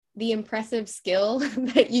the impressive skill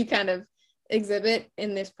that you kind of exhibit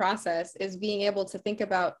in this process is being able to think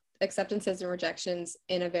about acceptances and rejections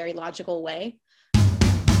in a very logical way.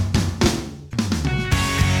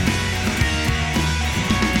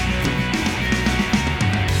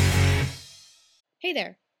 Hey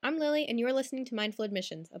there, I'm Lily, and you're listening to Mindful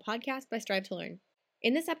Admissions, a podcast by Strive to Learn.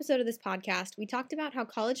 In this episode of this podcast, we talked about how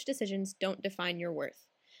college decisions don't define your worth.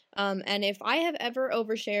 And if I have ever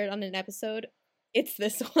overshared on an episode, it's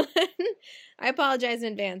this one. I apologize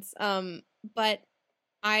in advance. But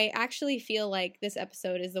I actually feel like this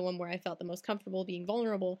episode is the one where I felt the most comfortable being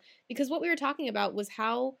vulnerable, because what we were talking about was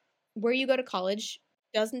how where you go to college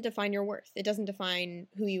doesn't define your worth. It doesn't define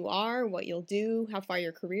who you are, what you'll do, how far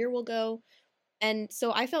your career will go. And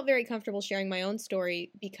so I felt very comfortable sharing my own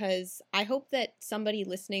story because I hope that somebody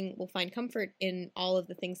listening will find comfort in all of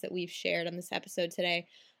the things that we've shared on this episode today,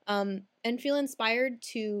 and feel inspired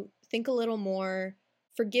to think a little more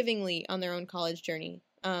forgivingly on their own college journey.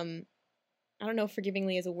 I don't know if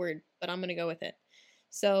forgivingly is a word, but I'm going to go with it.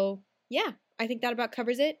 So yeah, I think that about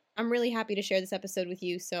covers it. I'm really happy to share this episode with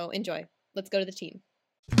you, so enjoy. Let's go to the team.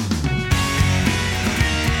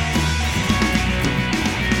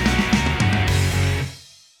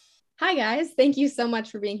 Hi guys, thank you so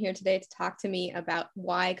much for being here today to talk to me about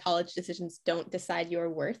why college decisions don't decide your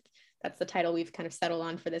worth. That's the title we've kind of settled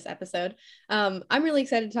on for this episode. I'm really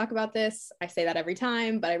excited to talk about this. I say that every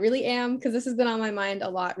time, but I really am, because this has been on my mind a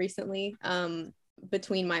lot recently,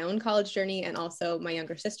 between my own college journey and also my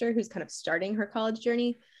younger sister who's kind of starting her college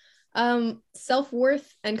journey.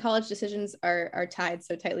 Self-worth and college decisions are tied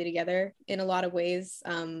so tightly together in a lot of ways.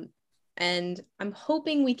 And I'm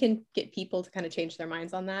hoping we can get people to kind of change their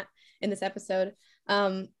minds on that in this episode.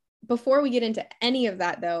 Before we get into any of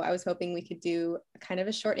that, though, I was hoping we could do kind of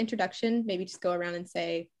a short introduction, maybe just go around and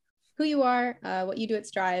say who you are, what you do at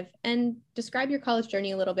Strive, and describe your college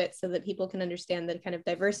journey a little bit so that people can understand the kind of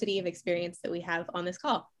diversity of experience that we have on this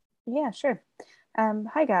call. Yeah, sure.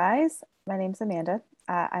 Hi, guys. My name's Amanda.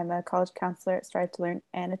 I'm a college counselor at Strive to Learn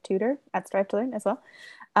and a tutor at Strive to Learn as well.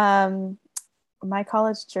 My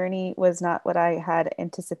college journey was not what I had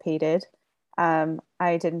anticipated.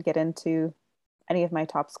 I didn't get into any of my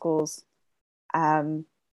top schools.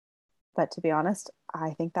 But to be honest, I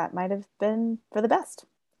think that might have been for the best,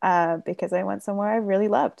 because I went somewhere I really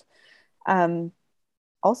loved.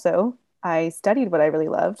 Also, I studied what I really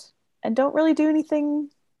loved and don't really do anything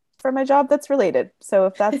for my job that's related. So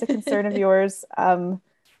if that's a concern of yours,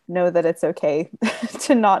 know that it's okay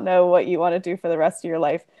to not know what you want to do for the rest of your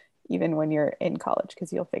life, even when you're in college,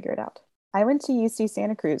 because you'll figure it out. I went to UC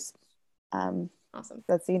Santa Cruz. Awesome.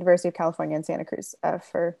 That's the University of California in Santa Cruz,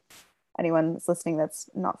 for anyone that's listening that's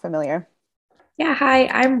not familiar. Yeah, hi,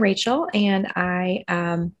 I'm Rachel, and I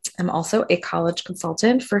am also a college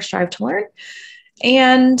consultant for Strive to Learn.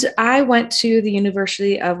 And I went to the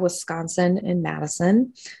University of Wisconsin in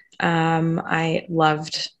Madison. I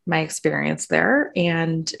loved my experience there,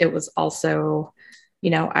 and it was also,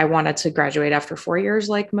 I wanted to graduate after 4 years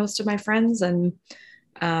like most of my friends, and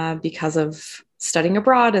because of studying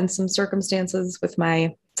abroad and some circumstances with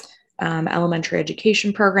my elementary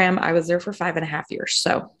education program, I was there for 5.5 years.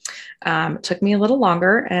 So it took me a little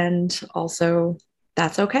longer, and also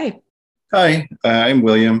that's okay. Hi, I'm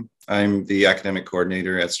William. I'm the academic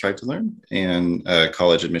coordinator at Strive to Learn and a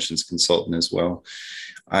college admissions consultant as well.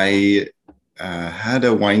 I had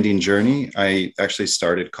a winding journey. I actually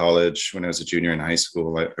started college when I was a junior in high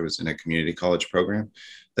school. I was in a community college program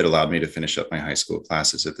that allowed me to finish up my high school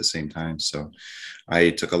classes at the same time. So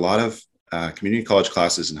I took a lot of community college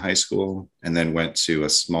classes in high school, and then went to a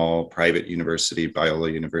small private university,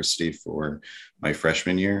 Biola University, for my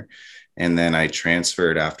freshman year. And then I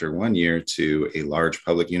transferred after 1 year to a large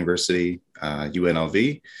public university,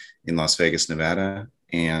 UNLV, in Las Vegas, Nevada.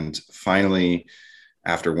 And finally,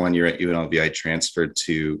 after 1 year at UNLV, I transferred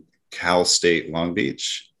to Cal State Long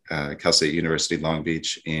Beach, Cal State University Long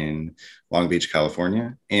Beach in Long Beach,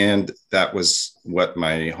 California. And that was what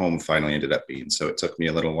my home finally ended up being. So it took me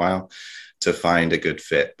a little while to find a good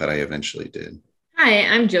fit, but I eventually did. Hi,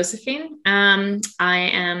 I'm Josephine. I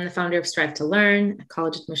am the founder of Strive to Learn, a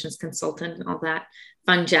college admissions consultant, and all that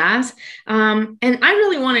fun jazz. And I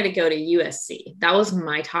really wanted to go to USC. That was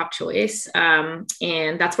my top choice. And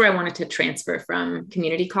that's where I wanted to transfer from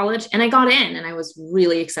community college. And I got in, and I was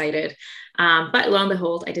really excited. But lo and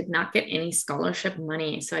behold, I did not get any scholarship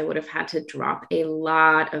money. So I would have had to drop a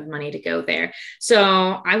lot of money to go there.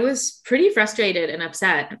 So I was pretty frustrated and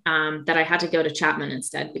upset that I had to go to Chapman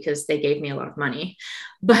instead because they gave me a lot of money.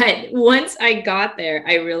 But once I got there,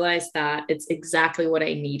 I realized that it's exactly what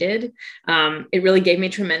I needed. It really gave me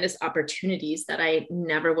tremendous opportunities that I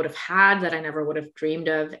never would have had, that I never would have dreamed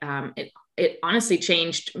of. It honestly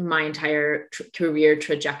changed my entire career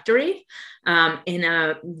trajectory in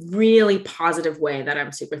a really positive way that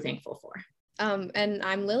I'm super thankful for. And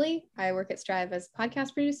I'm Lily. I work at Strive as a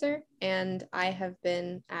podcast producer, and I have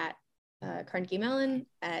been at Carnegie Mellon,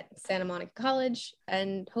 at Santa Monica College,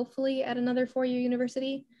 and hopefully at another four-year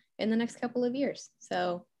university in the next couple of years.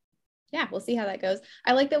 So yeah, we'll see how that goes.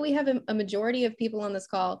 I like that we have a majority of people on this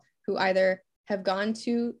call who either have gone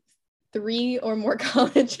to 3 or more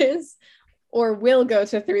colleges or will go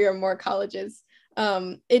to 3 or more colleges.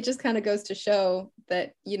 It just kind of goes to show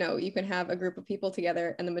that, you know, you can have a group of people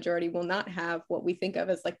together and the majority will not have what we think of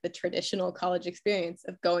as like the traditional college experience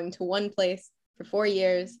of going to one place for 4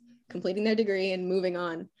 years, completing their degree and moving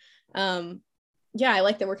on. Yeah, I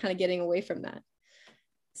like that we're kind of getting away from that.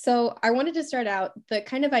 So I wanted to start out, the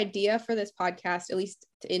kind of idea for this podcast, at least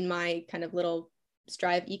in my kind of little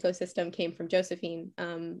Strive ecosystem, came from Josephine,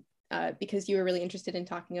 because you were really interested in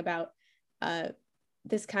talking about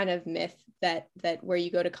this kind of myth that where you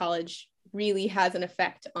go to college really has an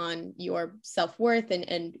effect on your self-worth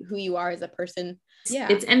and who you are as a person. Yeah.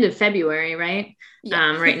 It's end of February, right?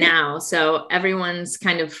 Yeah. Right now. So everyone's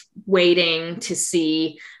kind of waiting to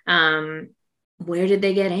see where did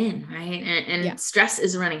they get in, right? And stress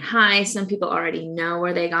is running high. Some people already know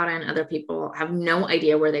where they got in. Other people have no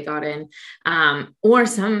idea where they got in. Or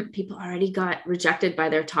some people already got rejected by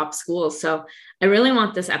their top schools. So I really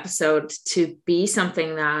want this episode to be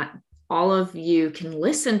something that all of you can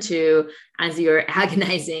listen to as you're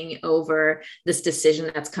agonizing over this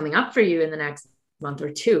decision that's coming up for you in the next month or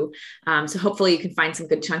two. So hopefully you can find some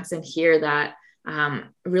good chunks in here that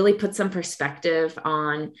really put some perspective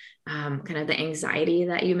on kind of the anxiety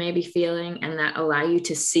that you may be feeling, and that allow you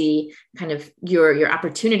to see kind of your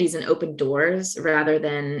opportunities and open doors rather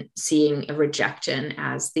than seeing a rejection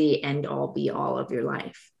as the end all be all of your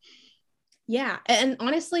life. Yeah. And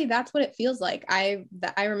honestly, that's what it feels like. I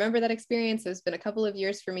remember that experience. It's been a couple of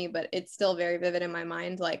years for me, but it's still very vivid in my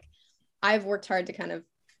mind. Like, I've worked hard to kind of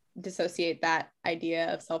dissociate that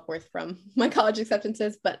idea of self-worth from my college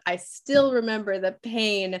acceptances, but I still remember the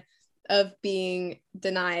pain of being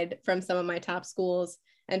denied from some of my top schools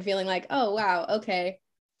and feeling like, oh, wow, okay,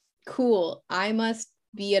 cool. I must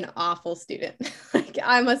be an awful student. Like,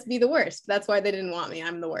 I must be the worst. That's why they didn't want me.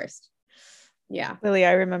 I'm the worst. Yeah. Lily,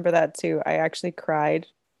 I remember that too. I actually cried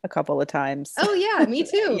a couple of times. Oh yeah, me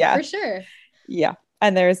too. Yeah. For sure. Yeah.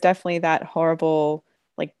 And there's definitely that horrible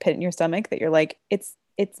like pit in your stomach that you're like, it's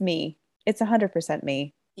me. It's 100%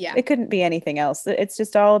 me. Yeah. It couldn't be anything else. It's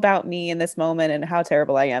just all about me in this moment and how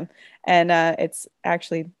terrible I am. And it's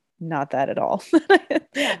actually not that at all.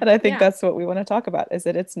 Yeah. And I think that's what we want to talk about, is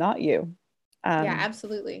that it's not you. Yeah,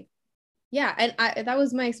 absolutely. Yeah. And that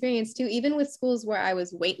was my experience too, even with schools where I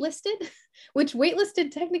was waitlisted, which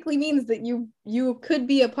waitlisted technically means that you could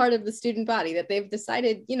be a part of the student body, that they've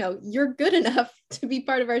decided, you know, you're good enough to be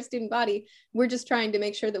part of our student body. We're just trying to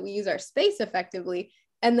make sure that we use our space effectively.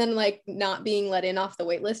 And then like not being let in off the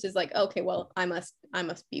wait list is like, okay, well, I must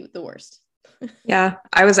be the worst. Yeah,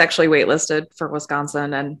 I was actually waitlisted for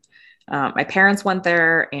Wisconsin, and my parents went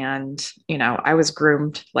there, and, you know, I was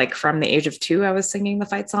groomed like from the age of 2, I was singing the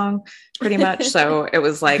fight song pretty much. So it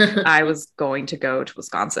was like, I was going to go to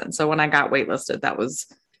Wisconsin. So when I got waitlisted, that was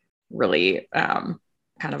really kind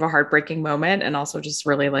of a heartbreaking moment. And also just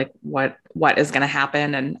really like, what is going to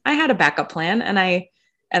happen? And I had a backup plan, and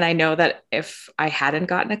I know that if I hadn't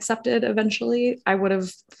gotten accepted eventually, I would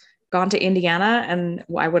have gone to Indiana and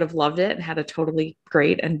I would have loved it and had a totally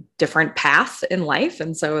great and different path in life.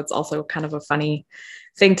 And so it's also kind of a funny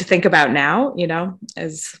thing to think about now, you know,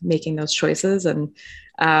 as making those choices. And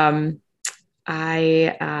I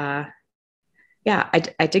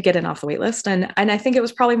did get in off the wait list. And I think it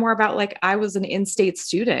was probably more about like, I was an in-state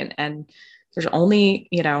student, and there's only,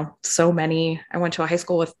 you know, so many. I went to a high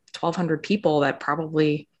school with 1,200 people that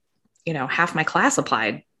probably, you know, half my class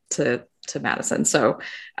applied to Madison. So,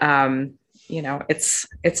 you know, it's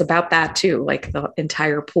about that too, like the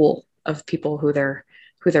entire pool of people who they're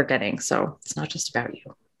getting. So it's not just about you.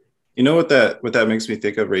 You know what that makes me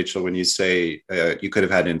think of, Rachel, when you say you could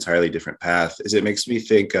have had an entirely different path, is it makes me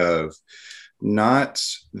think of not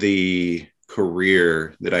the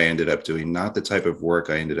career that I ended up doing, not the type of work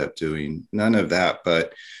I ended up doing, none of that,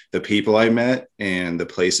 but the people I met and the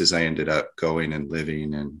places I ended up going and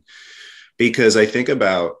living. And because I think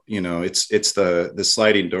about, it's the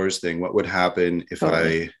sliding doors thing. What would happen if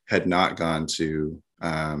I had not gone to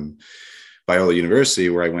Biola University,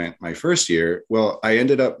 where I went my first year? Well, I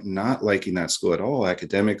ended up not liking that school at all,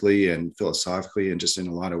 academically and philosophically, and just in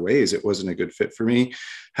a lot of ways, it wasn't a good fit for me.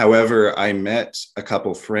 However, I met a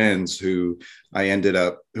couple friends who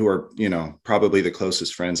are, probably the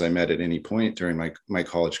closest friends I met at any point during my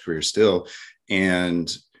college career still.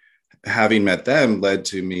 And having met them led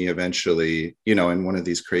to me eventually, in one of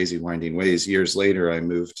these crazy winding ways. Years later, I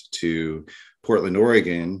moved to Portland,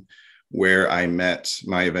 Oregon, where I met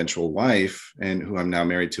my eventual wife, and who I'm now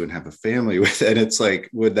married to and have a family with. And it's like,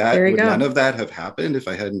 would none of that have happened if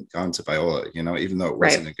I hadn't gone to Biola? Even though it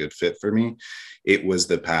wasn't a good fit for me, it was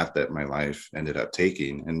the path that my life ended up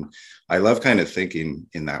taking. And I love kind of thinking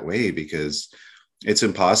in that way, because it's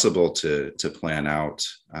impossible to plan out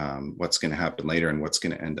what's going to happen later and what's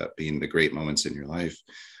going to end up being the great moments in your life.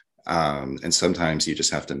 And sometimes you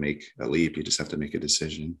just have to make a leap. You just have to make a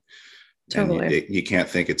decision. Totally. And you can't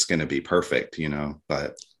think it's going to be perfect,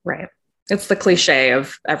 but. Right. It's the cliche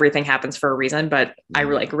of everything happens for a reason, but I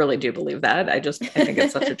really do believe that. I think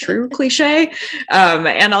it's such a true cliche.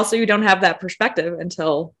 And also you don't have that perspective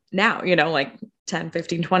until now, like 10,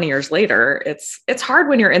 15, 20 years later. It's hard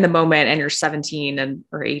when you're in the moment and you're 17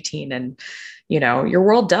 or 18 and, your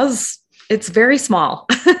world it's very small.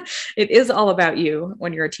 It is all about you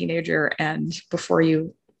when you're a teenager and before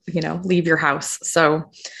you, leave your house. So,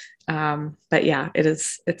 but yeah,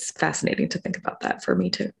 it's fascinating to think about that for me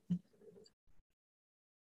too.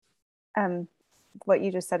 What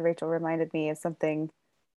you just said, Rachel, reminded me of something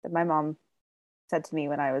that my mom said to me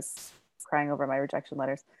when I was crying over my rejection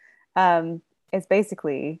letters. Is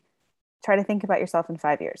basically try to think about yourself in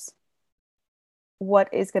 5 years. What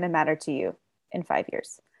is going to matter to you in 5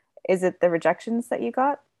 years? Is it the rejections that you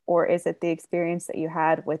got, or is it the experience that you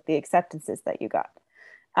had with the acceptances that you got?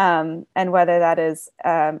 And whether that is,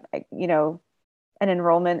 an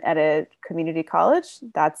enrollment at a community college,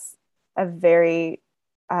 that's a very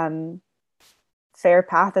fair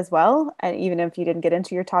path as well. And even if you didn't get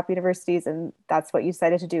into your top universities and that's what you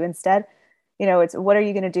decided to do instead, it's what are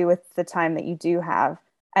you going to do with the time that you do have?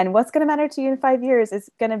 And what's going to matter to you in 5 years is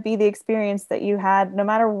going to be the experience that you had, no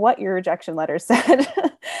matter what your rejection letter said.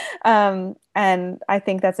 And I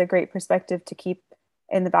think that's a great perspective to keep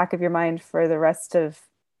in the back of your mind for the rest of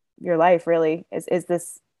your life, really. Is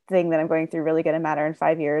this thing that I'm going through really going to matter in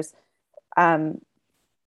 5 years? And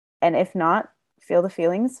if not, feel the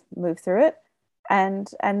feelings, move through it, and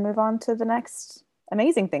move on to the next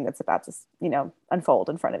amazing thing that's about to, unfold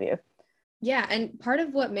in front of you. Yeah. And part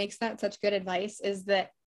of what makes that such good advice is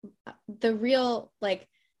that the real,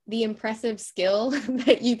 the impressive skill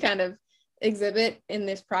that you kind of exhibit in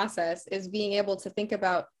this process is being able to think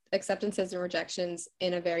about acceptances and rejections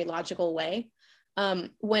in a very logical way.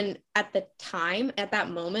 When at that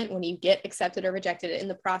moment, when you get accepted or rejected in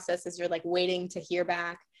the process, as you're waiting to hear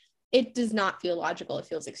back, it does not feel logical. It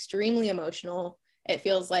feels extremely emotional. It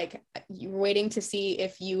feels like you're waiting to see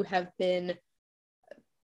if you have been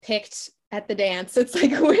picked at the dance. It's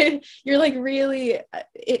when you're really,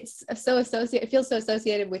 it's so associated, it feels so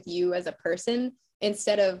associated with you as a person,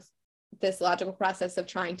 instead of this logical process of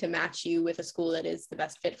trying to match you with a school that is the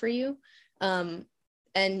best fit for you.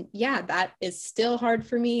 And yeah, that is still hard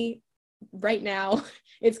for me right now.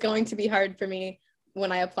 It's going to be hard for me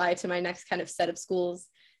when I apply to my next kind of set of schools.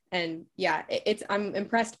 And yeah, I'm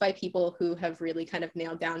impressed by people who have really kind of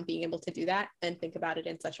nailed down being able to do that and think about it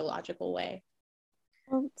in such a logical way.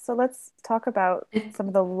 Well, so let's talk about some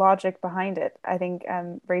of the logic behind it. I think,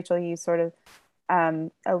 Rachel, you sort of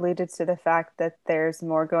alluded to the fact that there's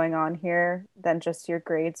more going on here than just your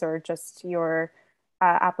grades or just your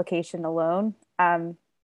application alone.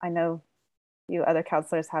 I know you other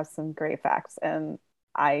counselors have some great facts, and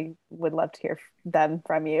I would love to hear them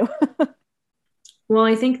from you. Well,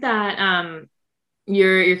 I think that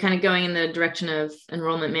you're kind of going in the direction of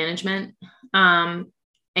enrollment management,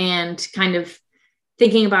 and kind of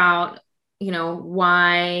thinking about,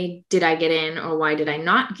 why did I get in or why did I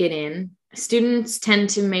not get in? Students tend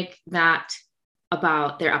to make that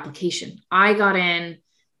about their application. I got in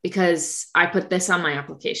because I put this on my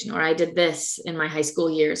application, or I did this in my high school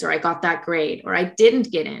years, or I got that grade, or I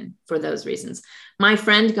didn't get in for those reasons. My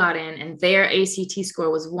friend got in and their ACT score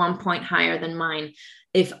was 1 point higher than mine.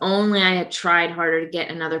 If only I had tried harder to get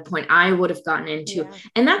another point, I would have gotten into. Yeah.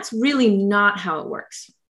 And that's really not how it works.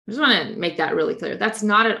 I just want to make that really clear. That's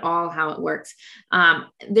not at all how it works.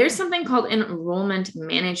 There's something called enrollment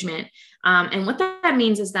management. And what that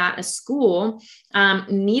means is that a school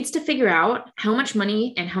needs to figure out how much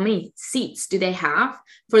money and how many seats do they have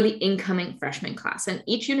for the incoming freshman class. And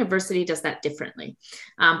each university does that differently.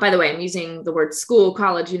 By the way, I'm using the word school,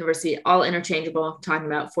 college, university, all interchangeable. I'm talking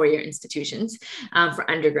about four-year institutions for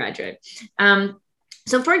undergraduate.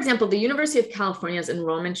 So for example, the University of California's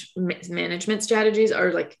enrollment management strategies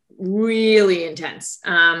are like really intense,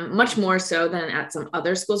 much more so than at some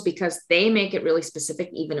other schools, because they make it really specific,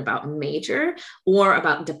 even about major or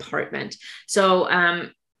about department. So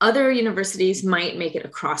other universities might make it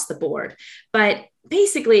across the board, but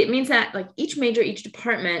basically it means that like each major, each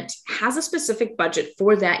department has a specific budget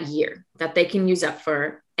for that year that they can use up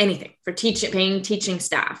for anything, for teaching, paying teaching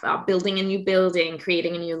staff, building a new building,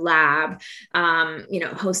 creating a new lab,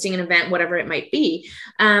 hosting an event, whatever it might be.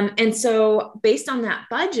 And so based on that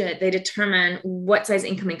budget, they determine what size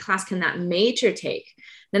incoming class can that major take.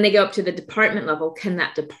 Then they go up to the department level. Can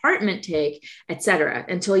that department take, et cetera,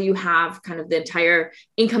 until you have kind of the entire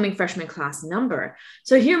incoming freshman class number.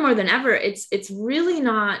 So here more than ever, it's really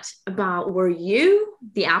not about, were you,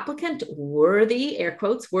 the applicant, worthy, air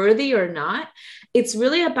quotes, worthy or not? It's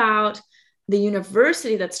really about the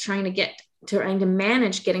university that's trying to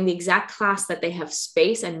manage getting the exact class that they have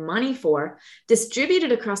space and money for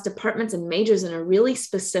distributed across departments and majors in a really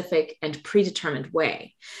specific and predetermined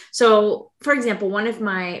way. So for example, one of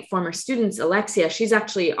my former students, Alexia, she's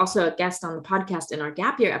actually also a guest on the podcast in our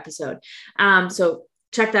gap year episode. So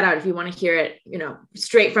check that out if you want to hear it,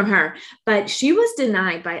 straight from her. But she was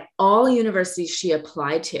denied by all universities she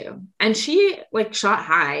applied to. And she shot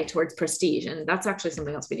high towards prestige. And that's actually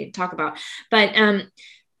something else we need to talk about. But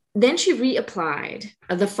then she reapplied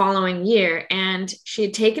the following year, and she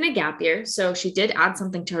had taken a gap year. So she did add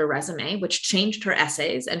something to her resume, which changed her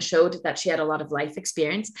essays and showed that she had a lot of life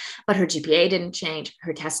experience, but her GPA didn't change.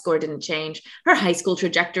 Her test score didn't change. Her high school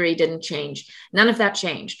trajectory didn't change. None of that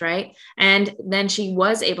changed, right? And then she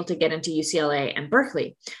was able to get into UCLA and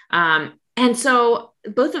Berkeley. And so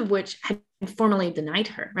both of which had formally denied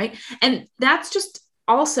her, right? And that's just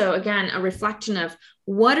also, again, a reflection of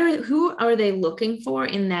who are they looking for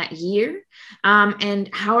in that year? And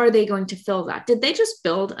how are they going to fill that? Did they just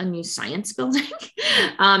build a new science building?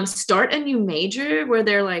 Start a new major where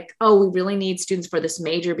they're like, oh, we really need students for this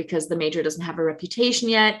major because the major doesn't have a reputation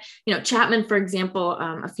yet. Chapman, for example,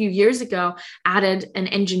 a few years ago added an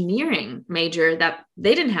engineering major that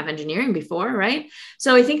they didn't have engineering before, right?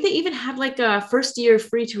 So I think they even had like a first year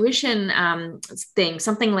free tuition thing,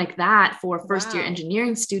 something like that for first year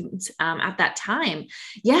engineering students at that time.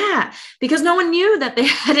 Yeah, because no one knew that they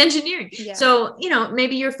had engineering. Yeah. So,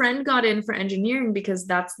 maybe your friend got in for engineering because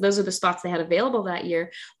those are the spots they had available that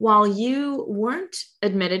year, while you weren't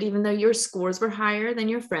admitted, even though your scores were higher than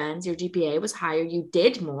your friends, your GPA was higher, you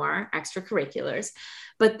did more extracurriculars.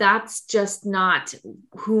 But that's just not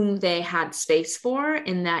whom they had space for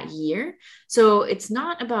in that year. So it's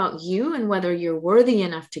not about you and whether you're worthy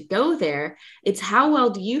enough to go there. It's how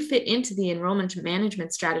well do you fit into the enrollment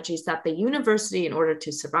management strategies that the university, in order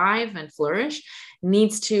to survive and flourish,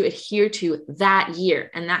 needs to adhere to that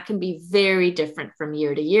year. And that can be very different from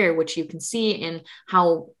year to year, which you can see in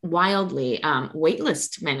how wildly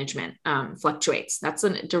waitlist management fluctuates. That's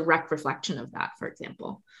a direct reflection of that, for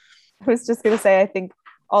example. I was just going to say, I think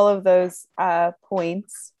all of those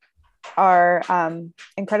points are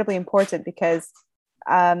incredibly important because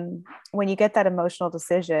when you get that emotional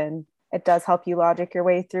decision, it does help you logic your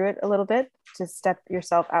way through it a little bit, to step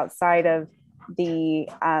yourself outside of the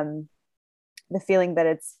feeling that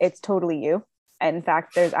it's totally you. And in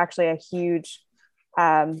fact, there's actually a huge,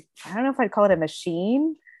 I don't know if I'd call it a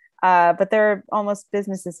machine, but there are almost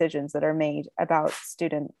business decisions that are made about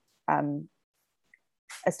student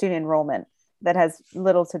enrollment that has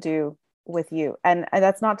little to do with you. And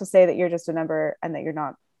that's not to say that you're just a number and that you're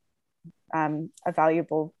not a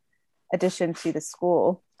valuable addition to the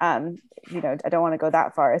school. I don't want to go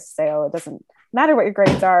that far as to say, oh, it doesn't matter what your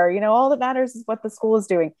grades are. All that matters is what the school is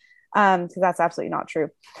doing. Because that's absolutely not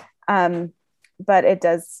true. But it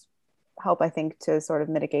does help, I think, to sort of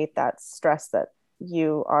mitigate that stress that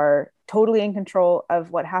you are totally in control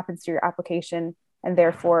of what happens to your application, and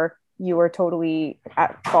therefore you are totally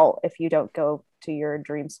at fault if you don't go to your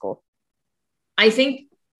dream school. I think,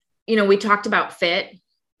 we talked about fit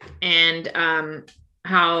and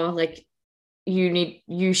how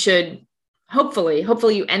you should hopefully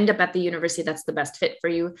you end up at the university that's the best fit for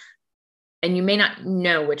you. And you may not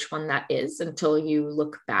know which one that is until you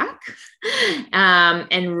look back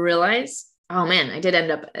and realize, oh man, I did end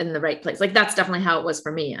up in the right place. That's definitely how it was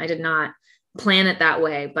for me. I did not plan it that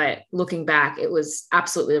way, but looking back, it was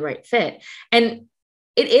absolutely the right fit. And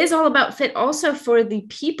it is all about fit also for the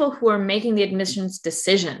people who are making the admissions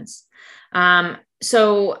decisions.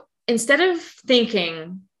 So instead of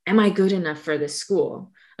thinking, am I good enough for this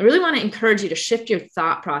school? I really want to encourage you to shift your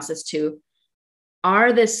thought process to,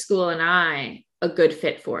 are this school and I a good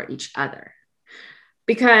fit for each other?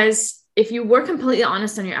 Because if you were completely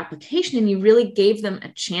honest on your application and you really gave them a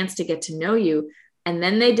chance to get to know you, and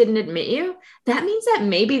then they didn't admit you, that means that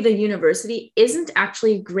maybe the university isn't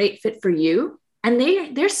actually a great fit for you. And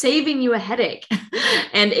they're saving you a headache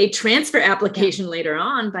and a transfer application later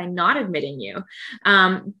on by not admitting you.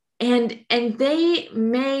 And they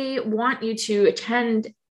may want you to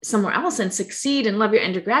attend somewhere else and succeed and love your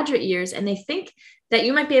undergraduate years. And they think that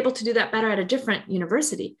you might be able to do that better at a different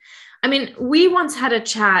university. I mean, we once had a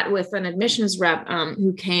chat with an admissions rep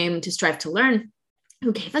who came to Strive to Learn,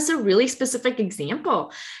 who gave us a really specific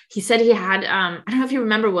example. He said he had, I don't know if you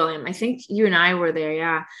remember, William, I think you and I were there.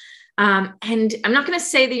 Yeah. And I'm not going to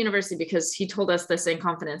say the university because he told us this in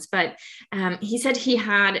confidence, but he said he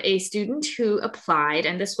had a student who applied,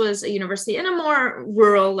 and this was a university in a more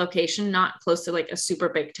rural location, not close to like a super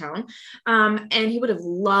big town. And he would have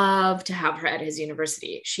loved to have her at his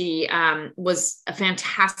university. She was a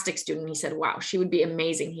fantastic student. He said, wow, she would be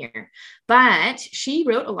amazing here. But she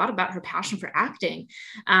wrote a lot about her passion for acting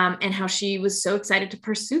and how she was so excited to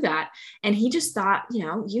pursue that. And he just thought,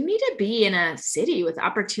 you need to be in a city with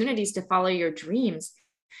opportunities to follow your dreams.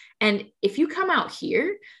 And if you come out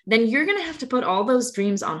here, then you're going to have to put all those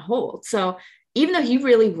dreams on hold. So even though he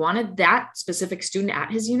really wanted that specific student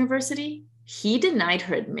at his university, he denied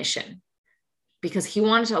her admission because he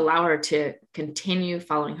wanted to allow her to continue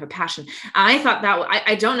following her passion. I thought that,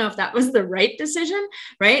 I don't know if that was the right decision,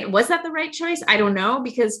 right? Was that the right choice? I don't know,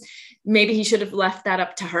 because maybe he should have left that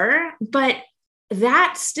up to her. But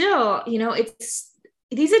that still, it's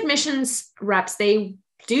these admissions reps, they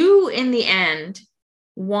do in the end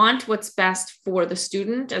want what's best for the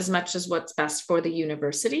student as much as what's best for the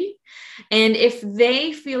university. And if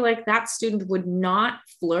they feel like that student would not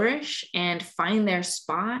flourish and find their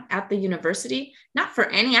spot at the university, not for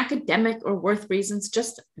any academic or worth reasons,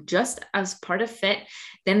 just as part of fit,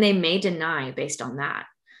 then they may deny based on that.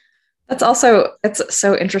 It's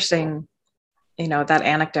so interesting, that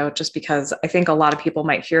anecdote, just because I think a lot of people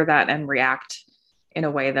might hear that and react in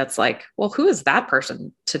a way that's like, well, who is that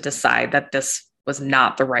person to decide that this was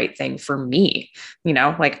not the right thing for me?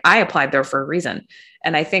 Like, I applied there for a reason.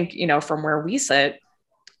 And I think, from where we sit,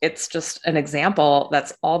 it's just an example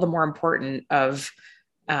that's all the more important of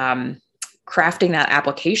crafting that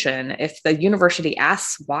application. If the university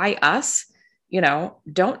asks why us,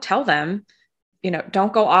 don't tell them,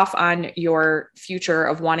 don't go off on your future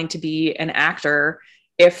of wanting to be an actor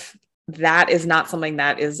if that is not something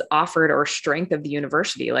that is offered or strength of the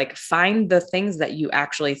university. Like, find the things that you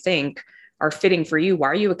actually think are fitting for you. Why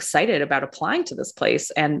are you excited about applying to this place?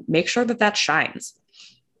 And make sure that shines.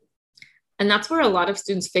 And that's where a lot of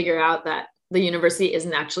students figure out that the university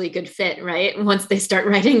isn't actually a good fit, right? Once they start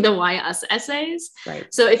writing the why us essays. Right.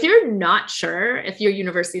 So if you're not sure if your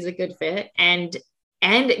university is a good fit and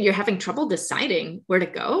you're having trouble deciding where to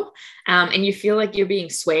go, and you feel like you're being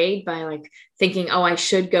swayed by like thinking, oh, I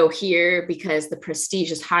should go here because the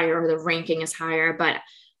prestige is higher or the ranking is higher, but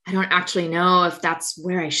I don't actually know if that's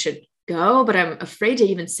where I should go, but I'm afraid to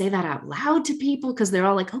even say that out loud to people because they're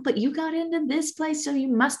all like, oh, but you got into this place, so you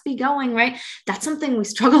must be going, right? That's something we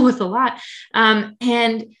struggle with a lot.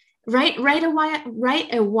 And write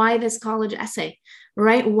a why this college essay,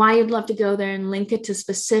 right? Why you'd love to go there, and link it to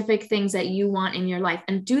specific things that you want in your life,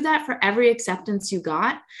 and do that for every acceptance you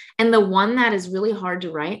got. And the one that is really hard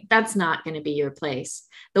to write, that's not going to be your place.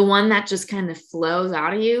 The one that just kind of flows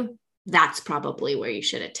out of you, that's probably where you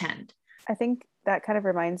should attend. I think that kind of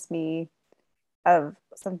reminds me of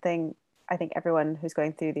something I think everyone who's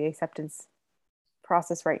going through the acceptance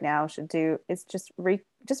process right now should do, is just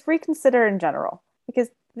reconsider in general, because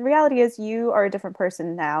the reality is you are a different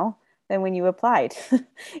person now than when you applied.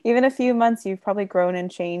 Even a few months, you've probably grown and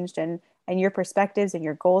changed, and your perspectives and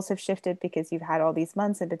your goals have shifted because you've had all these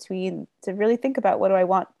months in between to really think about, what do I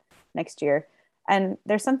want next year? And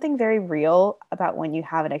there's something very real about when you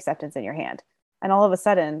have an acceptance in your hand, and all of a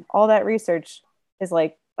sudden all that research is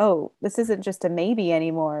like, oh, this isn't just a maybe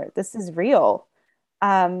anymore. This is real.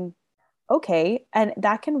 Okay. And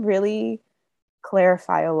that can really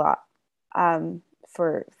clarify a lot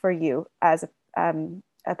for you as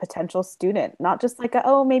a potential student, not just like,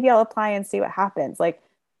 oh, maybe I'll apply and see what happens. Like,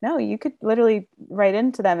 no, you could literally write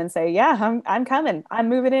into them and say, yeah, I'm coming. I'm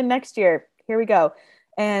moving in next year. Here we go.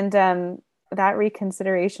 And that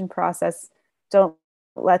reconsideration process, don't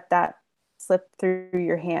let that slip through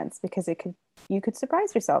your hands, because you could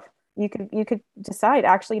surprise yourself. You could decide,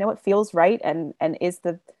 actually, what feels right and is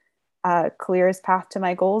the clearest path to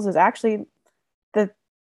my goals is actually the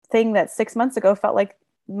thing that 6 months ago felt like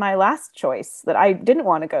my last choice that I didn't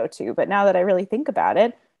want to go to. But now that I really think about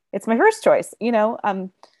it, it's my first choice, because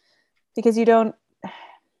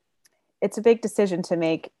it's a big decision to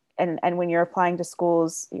make. And when you're applying to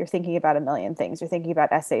schools, you're thinking about a million things. You're thinking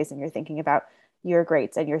about essays, and you're thinking about your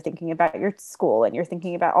grades, and you're thinking about your school, and you're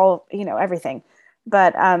thinking about all, everything.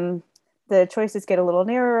 But the choices get a little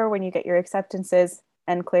narrower when you get your acceptances,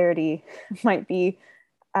 and clarity might be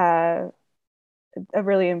a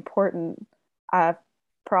really important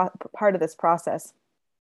part of this process.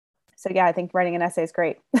 So yeah, I think writing an essay is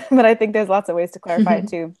great, but I think there's lots of ways to clarify it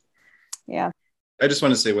too. Yeah. I just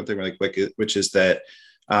want to say one thing really quick, which is that,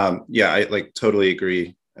 I totally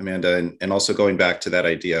agree, Amanda. And also going back to that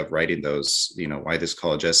idea of writing those, why this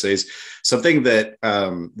college essays, something that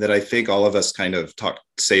I think all of us kind of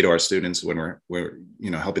say to our students when we're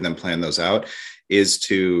helping them plan those out is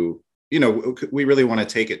to, we really want to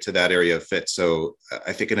take it to that area of fit. So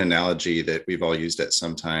I think an analogy that we've all used at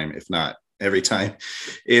some time, if not every time,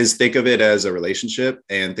 is think of it as a relationship,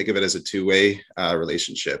 and think of it as a two-way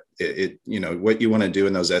relationship. What you want to do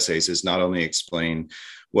in those essays is not only explain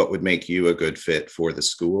what would make you a good fit for the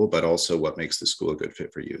school, but also what makes the school a good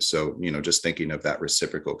fit for you. So, just thinking of that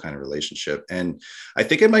reciprocal kind of relationship. And I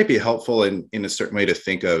think it might be helpful in a certain way to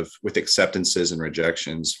think of, with acceptances and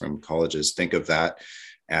rejections from colleges, think of that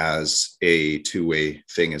as a two-way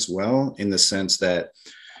thing as well, in the sense that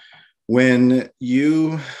when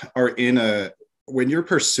you're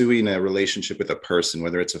pursuing a relationship with a person,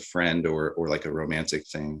 whether it's a friend or like a romantic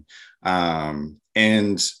thing,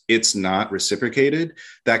 and it's not reciprocated,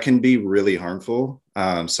 that can be really harmful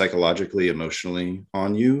psychologically, emotionally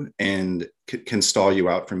on you, and can stall you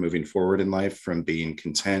out from moving forward in life, from being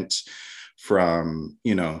content, from,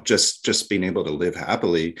 just being able to live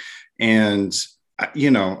happily. And,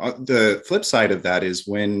 the flip side of that is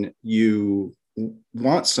when you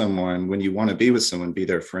want someone, when you want to be with someone, be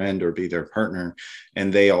their friend or be their partner,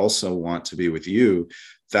 and they also want to be with you,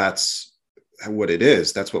 that's what it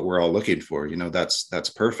is. That's what we're all looking for. That's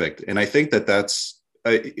perfect. And I think that's,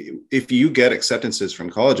 if you get acceptances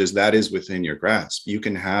from colleges, that is within your grasp. You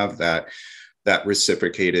can have that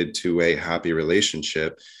reciprocated to a happy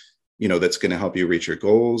relationship, that's going to help you reach your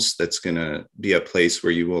goals. That's going to be a place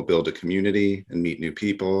where you will build a community and meet new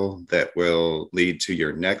people that will lead to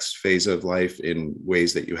your next phase of life in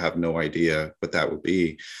ways that you have no idea what that would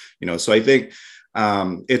be. So I think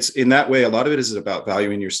it's in that way, a lot of it is about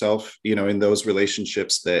valuing yourself, in those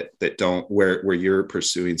relationships that don't, where you're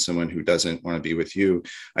pursuing someone who doesn't want to be with you.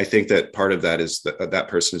 I think that part of that is that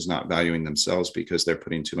person is not valuing themselves, because they're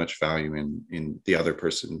putting too much value in the other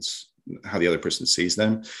person's, how the other person sees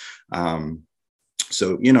them.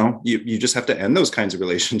 So, you just have to end those kinds of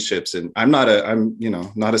relationships. And I'm not a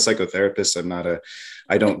psychotherapist.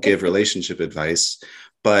 I don't give relationship advice,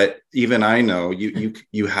 but even I know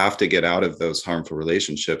you have to get out of those harmful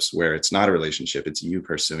relationships where it's not a relationship. It's you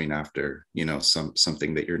pursuing after,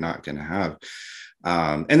 something that you're not going to have.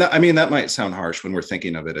 That might sound harsh when we're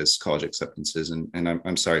thinking of it as college acceptances, and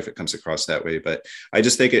I'm sorry if it comes across that way, but I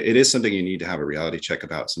just think it is something you need to have a reality check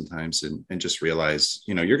about sometimes, and just realize,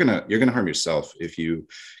 you're gonna harm yourself if you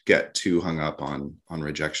get too hung up on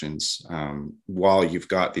rejections, while you've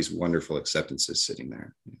got these wonderful acceptances sitting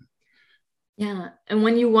there. Yeah, and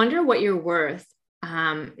when you wonder what you're worth,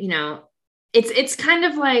 it's kind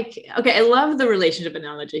of like, okay, I love the relationship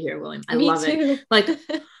analogy here, William. I love it. Like,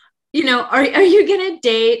 are you going to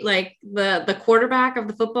date like the quarterback of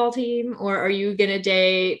the football team, or are you going to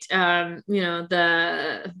date, one of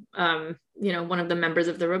the members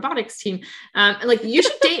of the robotics team? You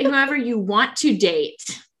should date whoever you want to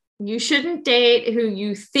date. You shouldn't date who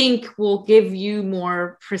you think will give you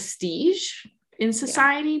more prestige in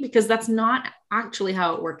society, because that's not actually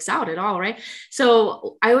how it works out at all. Right.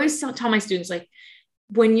 So I always tell my students, like,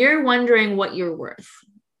 when you're wondering what you're worth,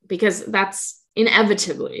 because that's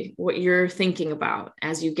inevitably what you're thinking about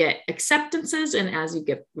as you get acceptances and as you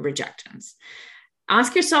get rejections,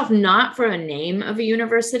 ask yourself not for a name of a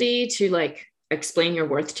university to like explain your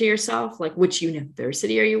worth to yourself, like which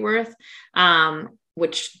university are you worth,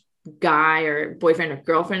 which guy or boyfriend or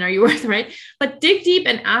girlfriend are you worth, right? But dig deep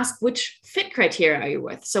and ask, which fit criteria are you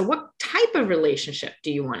with? So what type of relationship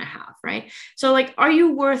do you want to have, right? So like, are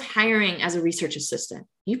you worth hiring as a research assistant?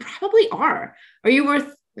 You probably are. Are you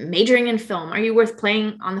worth majoring in film? Are you worth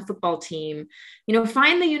playing on the football team?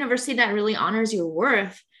 Find the university that really honors your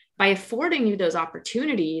worth by affording you those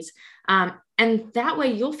opportunities. And that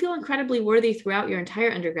way you'll feel incredibly worthy throughout your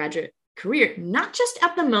entire undergraduate career, not just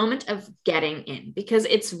at the moment of getting in, because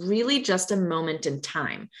it's really just a moment in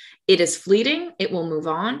time. It is fleeting. It will move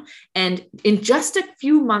on. And in just a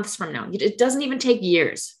few months from now, it doesn't even take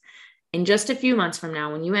years. In just a few months from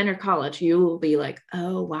now, when you enter college, you will be like,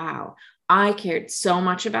 oh, wow, I cared so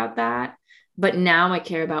much about that, but now I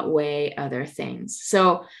care about way other things.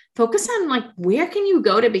 So focus on like, where can you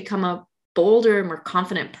go to become a bolder, more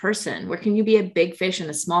confident person? Where can you be a big fish in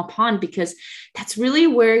a small pond? Because that's really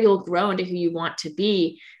where you'll grow into who you want to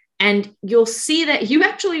be. And you'll see that you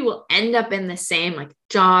actually will end up in the same like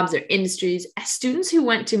jobs or industries as students who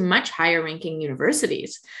went to much higher ranking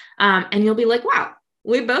universities. And you'll be like, wow,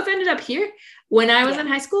 we both ended up here. When I was in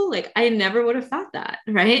high school, like I never would have thought that,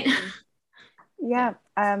 right? Yeah.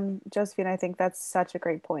 Josephine, I think that's such a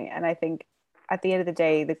great point. And I think at the end of the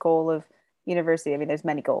day, the goal of university, I mean, there's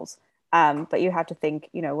many goals, but you have to think,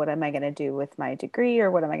 you know, what am I going to do with my degree, or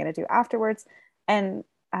what am I going to do afterwards? And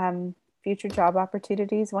future job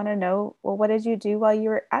opportunities want to know, well, what did you do while you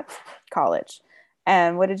were at college?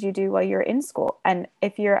 And what did you do while you were in school? And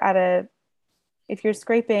if you're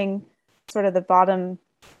scraping sort of the bottom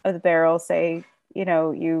of the barrel, say, you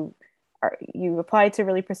know, you applied to a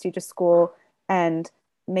really prestigious school and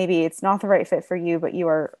maybe it's not the right fit for you, but you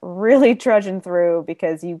are really trudging through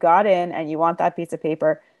because you got in and you want that piece of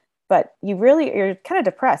paper, but you're kind of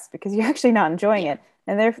depressed because you're actually not enjoying it.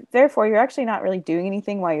 And therefore you're actually not really doing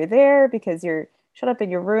anything while you're there because you're shut up in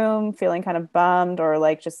your room feeling kind of bummed, or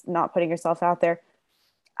like just not putting yourself out there.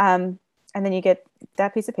 And then you get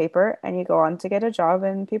that piece of paper and you go on to get a job,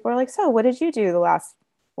 and people are like, so what did you do the last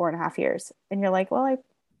 4.5 years? And you're like, well,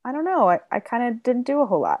 I don't know. I kind of didn't do a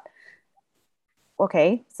whole lot.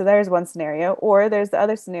 Okay, so there's one scenario. Or there's the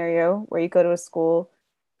other scenario where you go to a school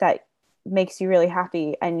that makes you really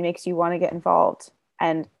happy and makes you want to get involved.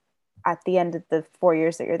 And at the end of the 4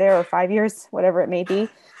 years that you're there, or 5 years, whatever it may be,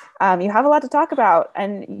 you have a lot to talk about,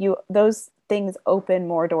 and those things open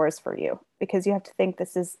more doors for you, because you have to think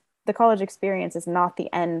the college experience is not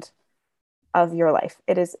the end of your life.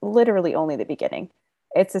 It is literally only the beginning.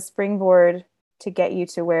 It's a springboard to get you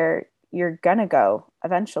to where you're gonna go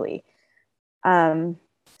eventually.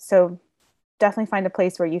 So definitely find a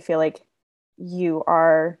place where you feel like you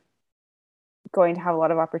are going to have a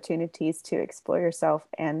lot of opportunities to explore yourself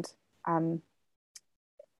and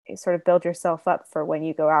sort of build yourself up for when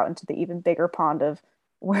you go out into the even bigger pond of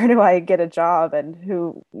where do I get a job, and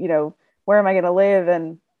who, you know, where am I going to live?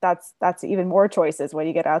 And that's even more choices when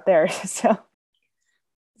you get out there. So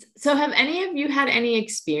have any of you had any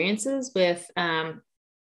experiences with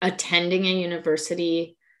attending a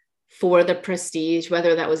university for the prestige,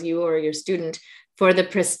 whether that was you or your student, for the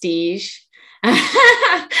prestige,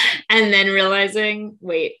 and then realizing,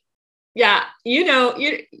 wait, yeah, you know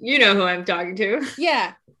who I'm talking to.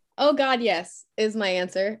 Yeah. Oh God, yes, is my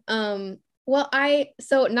answer. Well,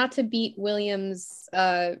 so not to beat William's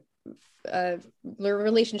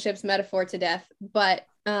relationships metaphor to death, but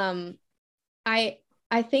I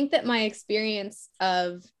think that my experience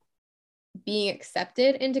of being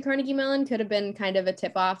accepted into Carnegie Mellon could have been kind of a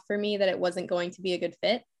tip off for me that it wasn't going to be a good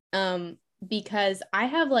fit. Because I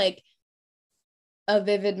have like a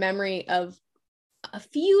vivid memory of a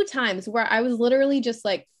few times where I was literally just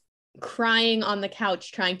like crying on the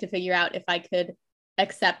couch trying to figure out if I could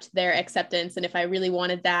accept their acceptance and if I really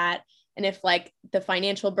wanted that, and if like the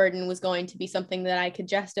financial burden was going to be something that I could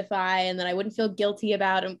justify and that I wouldn't feel guilty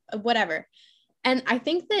about, and whatever. And I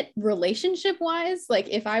think that relationship wise, like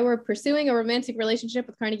if I were pursuing a romantic relationship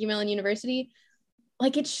with Carnegie Mellon University,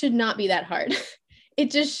 like it should not be that hard. It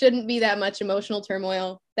just shouldn't be that much emotional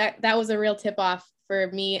turmoil. That was a real tip off for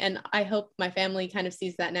me. And I hope my family kind of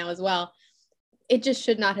sees that now as well. It just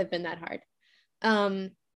should not have been that hard.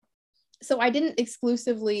 So I didn't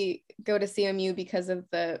exclusively go to CMU because of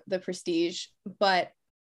the prestige, but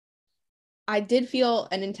I did feel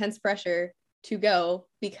an intense pressure to go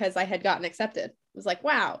because I had gotten accepted. It was like,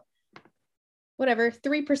 wow, whatever,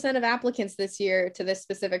 3% of applicants this year to this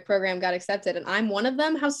specific program got accepted, and I'm one of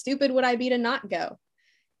them. How stupid would I be to not go?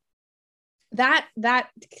 That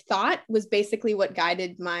thought was basically what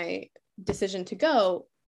guided my decision to go.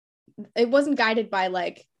 It wasn't guided by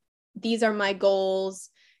like, these are my goals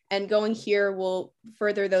and going here will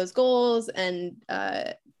further those goals and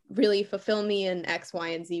really fulfill me in X, Y,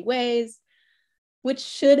 and Z ways, which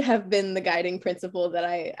should have been the guiding principle that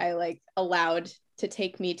I like allowed to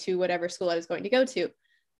take me to whatever school I was going to go to.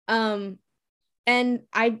 And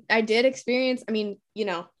I did experience, I mean, you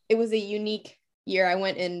know, it was a unique year. I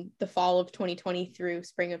went in the fall of 2020 through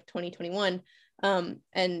spring of 2021.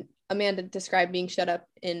 And Amanda described being shut up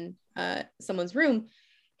in someone's room.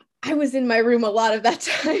 I was in my room a lot of that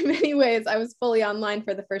time anyways. I was fully online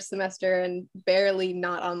for the first semester and barely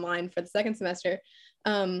not online for the second semester.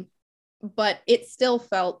 But it still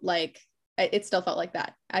felt like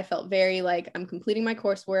that. I felt very like I'm completing my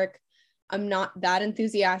coursework. I'm not that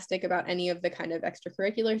enthusiastic about any of the kind of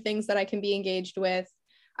extracurricular things that I can be engaged with.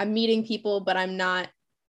 I'm meeting people, but I'm not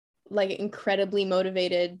like incredibly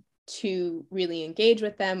motivated to really engage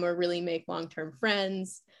with them or really make long-term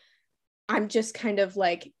friends. I'm just kind of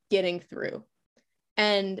like getting through.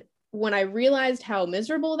 And when I realized how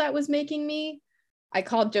miserable that was making me, I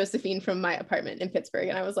called Josephine from my apartment in Pittsburgh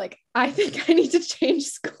and I was like, I think I need to change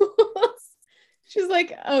schools. She's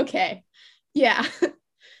like, okay, yeah.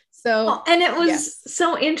 So, and it was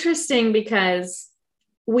so interesting because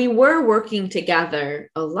we were working together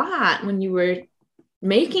a lot when you were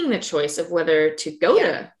making the choice of whether to go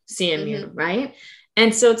to CMU, right?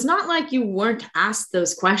 And so it's not like you weren't asked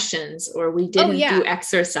those questions or we didn't do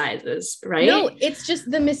exercises, right? No, it's just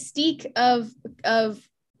the mystique of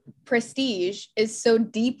prestige is so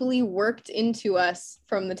deeply worked into us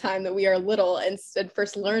from the time that we are little and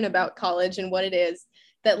first learn about college and what it is,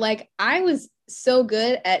 that like I was so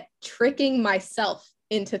good at tricking myself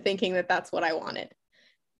into thinking that that's what I wanted.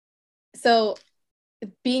 So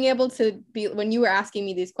being able to be, when you were asking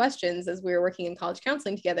me these questions as we were working in college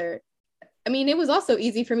counseling together, I mean, it was also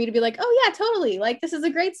easy for me to be like, oh yeah, totally. Like, this is a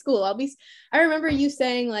great school. I remember you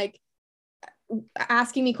saying like,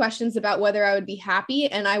 asking me questions about whether I would be happy.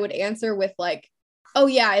 And I would answer with like, oh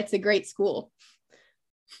yeah, it's a great school.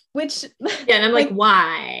 Which, yeah, and I'm like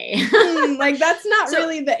why? Like, that's not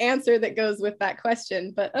really the answer that goes with that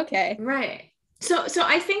question, but okay. Right. So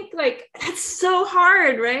I think like, that's so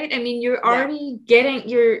hard, right? I mean, you're already getting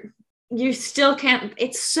you still can't,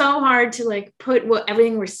 it's so hard to like put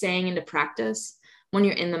everything we're saying into practice when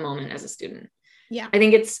you're in the moment as a student. Yeah. I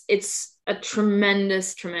think it's a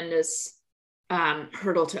tremendous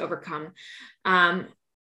hurdle to overcome. And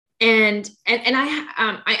I'm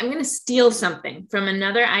going to steal something from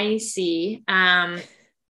another IEC.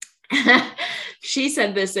 She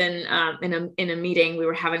said this in a meeting we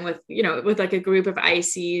were having with like a group of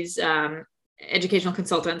IECs, educational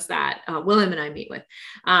consultants that William and I meet with.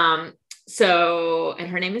 And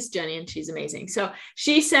her name is Jenny and she's amazing. So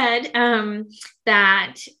she said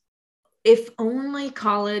that if only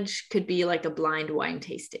college could be like a blind wine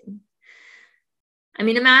tasting. I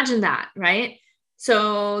mean, imagine that, right?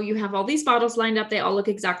 So you have all these bottles lined up. They all look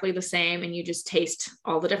exactly the same and you just taste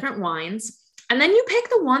all the different wines. And then you pick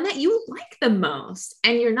the one that you like the most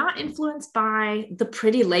and you're not influenced by the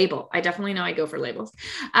pretty label. I definitely know I go for labels,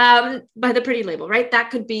 by the pretty label, right?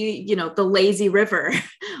 That could be, the lazy river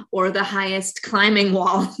or the highest climbing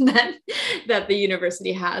wall that the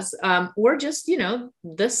university has, or just,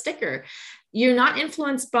 the sticker. You're not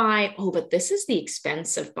influenced by, oh, but this is the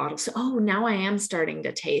expensive bottle. So, oh, now I am starting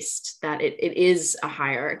to taste that it is a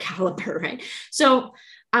higher caliber, right? So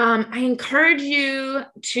I encourage you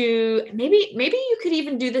to maybe you could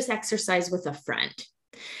even do this exercise with a friend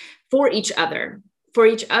for each other. For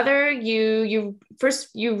each other, you first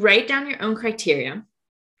write down your own criteria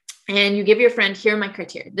and you give your friend, here are my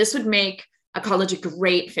criteria. This would make a college a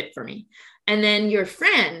great fit for me. And then your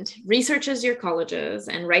friend researches your colleges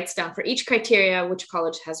and writes down for each criteria which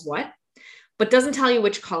college has what, but doesn't tell you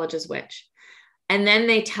which college is which. And then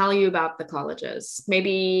they tell you about the colleges.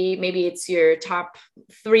 Maybe it's your top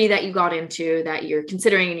 3 that you got into that you're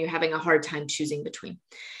considering and you're having a hard time choosing between.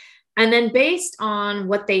 And then based on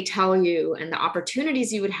what they tell you and the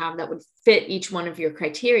opportunities you would have that would fit each one of your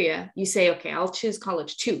criteria, you say, okay, I'll choose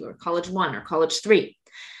college 2 or college 1 or college 3.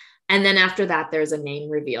 And then after that, there's a name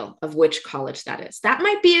reveal of which college that is. That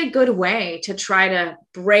might be a good way to try to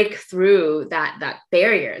break through that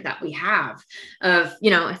barrier that we have of,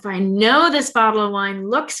 if I know this bottle of wine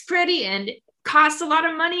looks pretty and costs a lot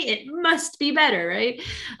of money, it must be better, right?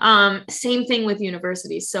 Same thing with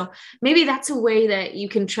universities. So maybe that's a way that you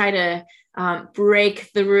can try to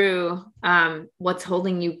break through what's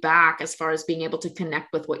holding you back as far as being able to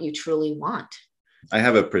connect with what you truly want. I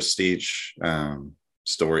have a prestige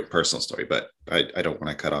personal story, but I don't want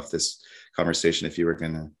to cut off this conversation if you were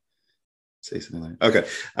going to say something like, okay.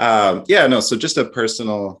 So just a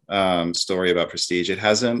personal story about prestige. It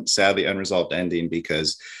hasn't, sadly, unresolved ending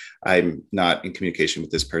because I'm not in communication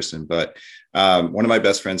with this person, but one of my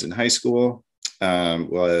best friends in high school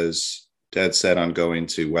was dead set on going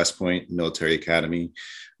to West Point Military Academy.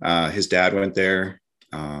 His dad went there.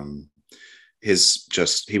 He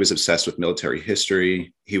was obsessed with military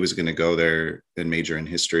history. He was going to go there and major in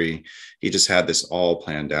history. He just had this all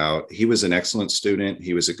planned out. He was an excellent student.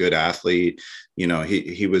 He was a good athlete.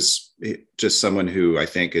 He was just someone who I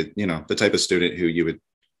think, the type of student who you would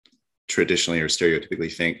traditionally or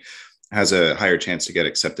stereotypically think has a higher chance to get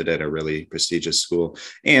accepted at a really prestigious school.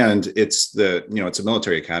 And it's it's a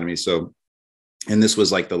military academy. So, and this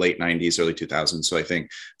was like the late 90s, early 2000s. So I think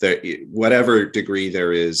that whatever degree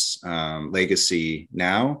there is legacy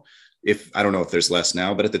now, I don't know if there's less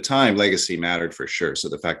now, but at the time, legacy mattered for sure. So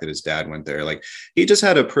the fact that his dad went there, like he just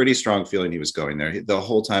had a pretty strong feeling he was going there. The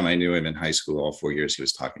whole time I knew him in high school, all 4 years, he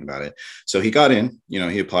was talking about it. So he got in,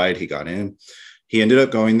 he applied, he got in, he ended up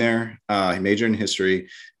going there. He majored in history.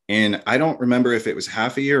 And I don't remember if it was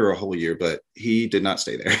half a year or a whole year, but he did not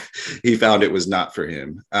stay there. He found it was not for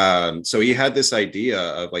him. So he had this idea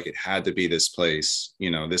of like, it had to be this place,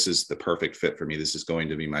 this is the perfect fit for me. This is going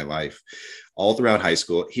to be my life. All throughout high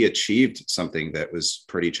school, he achieved something that was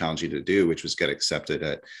pretty challenging to do, which was get accepted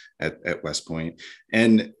at West Point,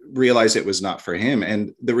 and realized it was not for him.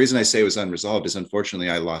 And the reason I say it was unresolved is, unfortunately,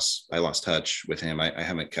 I lost touch with him. I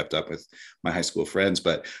haven't kept up with my high school friends,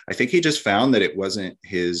 but I think he just found that it wasn't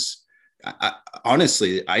his.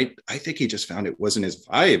 Honestly, I think he just found it wasn't his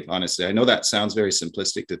vibe. Honestly, I know that sounds very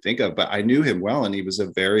simplistic to think of, but I knew him well, and he was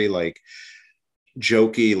a very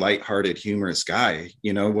jokey, lighthearted, humorous guy.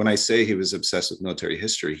 When I say he was obsessed with military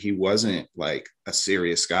history, he wasn't like a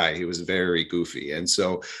serious guy. He was very goofy. And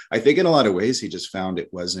so I think in a lot of ways, he just found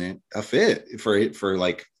it wasn't a fit for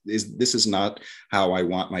like, this is not how I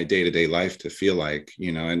want my day-to-day life to feel like,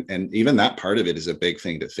 and even that part of it is a big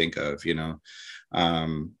thing to think of,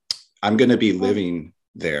 I'm going to be living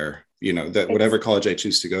there, that whatever college I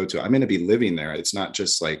choose to go to, I'm going to be living there. It's not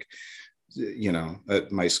just like, at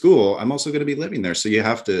my school, I'm also going to be living there. So you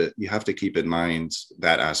have to keep in mind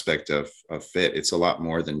that aspect of fit. It's a lot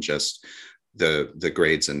more than just the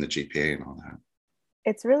grades and the GPA and all that.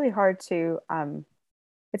 It's really hard to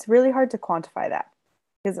quantify that,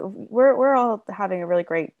 because we're all having a really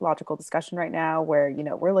great logical discussion right now where,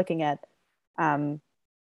 we're looking at,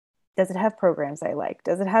 does it have programs I like?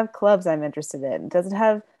 Does it have clubs I'm interested in? Does it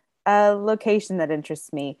have a location that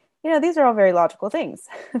interests me? These are all very logical things.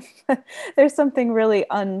 There's something really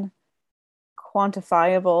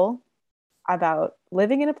unquantifiable about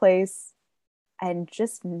living in a place and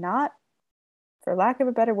just not, for lack of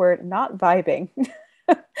a better word, not vibing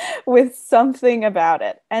with something about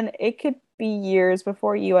it. And it could be years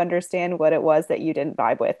before you understand what it was that you didn't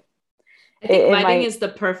vibe with. I think vibing is the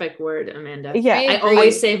perfect word, Amanda. Yeah. I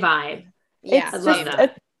always say vibe. Yeah, I love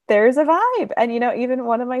that. There's a vibe. And, even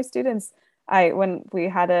one of my students, when we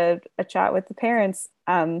had a chat with the parents,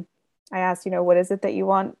 I asked, what is it that you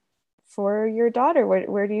want for your daughter?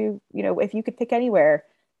 Where do you, if you could pick anywhere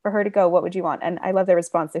for her to go, what would you want? And I love their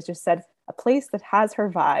response. They just said, a place that has her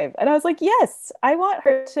vibe. And I was like, yes, I want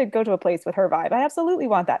her to go to a place with her vibe. I absolutely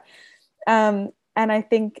want that. And I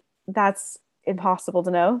think that's impossible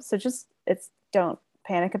to know. So don't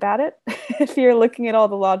panic about it. If you're looking at all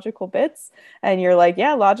the logical bits and you're like,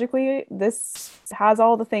 yeah, logically, this has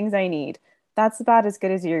all the things I need, that's about as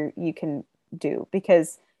good as you can do,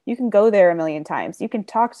 because you can go there a million times. You can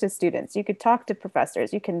talk to students, you could talk to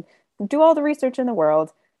professors, you can do all the research in the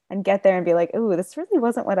world and get there and be like, oh, this really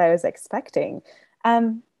wasn't what I was expecting.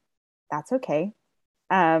 That's okay.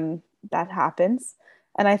 That happens.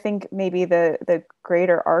 And I think maybe the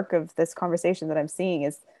greater arc of this conversation that I'm seeing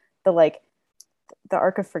is the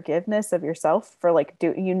arc of forgiveness of yourself for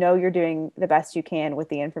you're doing the best you can with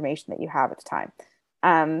the information that you have at the time.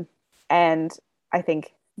 And I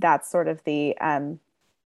think that's sort of the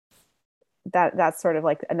that's sort of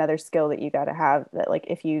like another skill that you got to have, that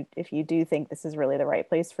if you do think this is really the right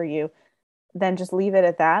place for you, then just leave it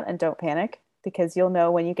at that and don't panic, because you'll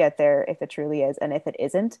know when you get there if it truly is. And if it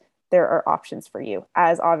isn't, there are options for you,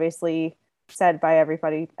 as obviously said by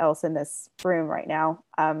everybody else in this room right now.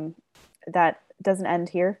 That doesn't end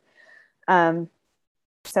here.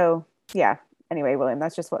 So yeah, anyway, William,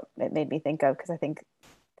 that's just what it made me think of, because I think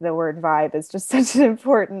the word vibe is just such an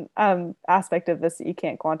important aspect of this that you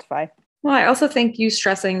can't quantify. Well, I also think you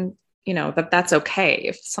stressing, that's okay.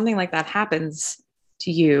 If something like that happens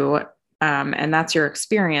to you, and that's your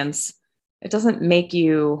experience, it doesn't make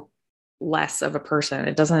you less of a person.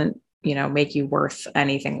 It doesn't, make you worth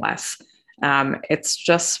anything less. It's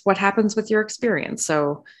just what happens with your experience.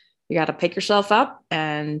 So you got to pick yourself up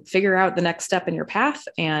and figure out the next step in your path.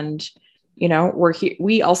 And,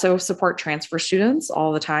 we also support transfer students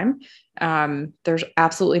all the time. There's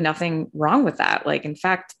absolutely nothing wrong with that. In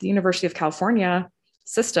fact, the University of California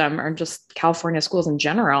system, or just California schools in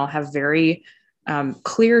general, have very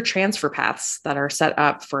clear transfer paths that are set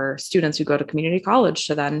up for students who go to community college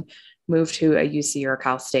to then move to a UC or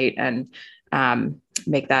Cal State and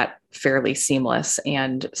make that fairly seamless.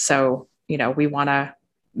 And so, we want to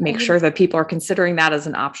make sure that people are considering that as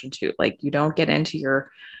an option too. You don't get into your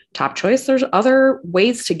top choice, there's other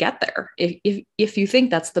ways to get there. If you think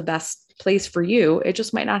that's the best place for you, it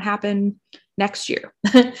just might not happen next year.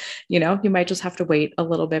 You might just have to wait a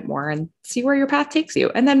little bit more and see where your path takes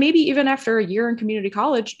you. And then maybe even after a year in community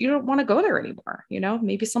college, you don't want to go there anymore.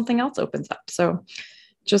 Maybe something else opens up. So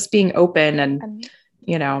just being open and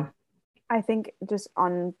I think just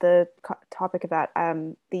on the topic of that,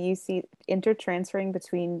 the UC intertransferring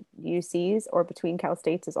between UCs or between Cal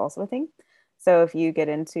States is also a thing. So if you get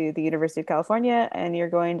into the University of California and you're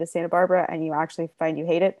going to Santa Barbara and you actually find you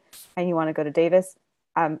hate it and you want to go to Davis,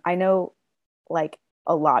 I know like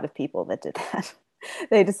a lot of people that did that.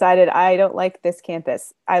 They decided, I don't like this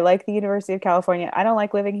campus. I like the University of California. I don't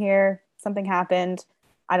like living here. Something happened.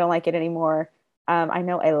 I don't like it anymore. I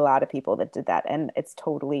know a lot of people that did that, and it's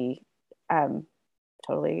totally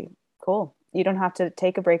cool. You don't have to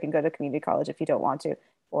take a break and go to community college if you don't want to,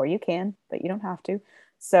 or you can, but you don't have to.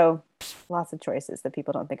 So lots of choices that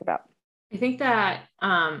people don't think about. I think that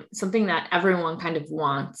something that everyone kind of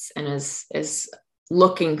wants and is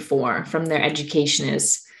looking for from their education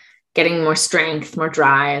is getting more strength, more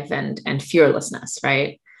drive, and fearlessness,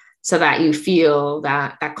 right? So that you feel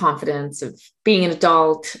that confidence of being an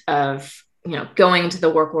adult, of going into the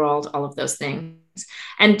work world, all of those things.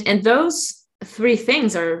 And those three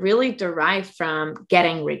things are really derived from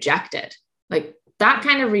getting rejected. Like that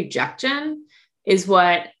kind of rejection is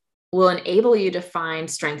what will enable you to find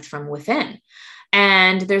strength from within.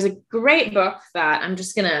 And there's a great book that I'm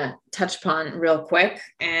just going to touch upon real quick.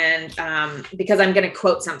 And because I'm going to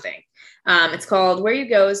quote something. It's called Where You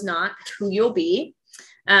Go Is Not Who You'll Be,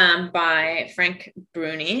 by Frank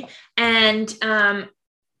Bruni. And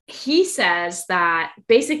he says that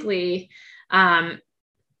basically, okay,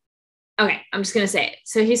 I'm just going to say it.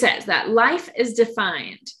 So he says that life is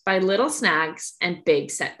defined by little snags and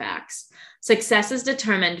big setbacks. Success is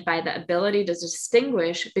determined by the ability to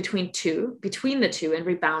distinguish between the two and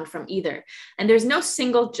rebound from either. And there's no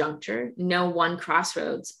single juncture, no one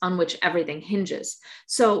crossroads on which everything hinges.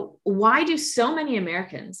 So why do so many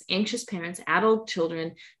Americans, anxious parents, adult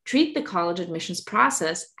children, treat the college admissions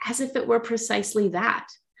process as if it were precisely that?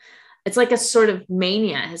 It's like a sort of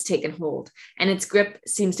mania has taken hold, and its grip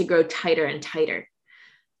seems to grow tighter and tighter.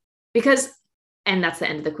 And that's the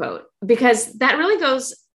end of the quote, because that really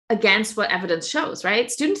goes against what evidence shows,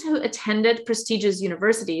 right? Students who attended prestigious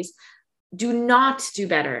universities do not do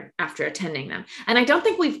better after attending them. And I don't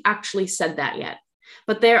think we've actually said that yet,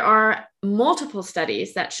 but there are multiple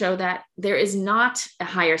studies that show that there is not a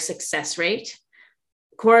higher success rate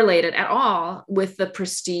correlated at all with the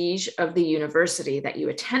prestige of the university that you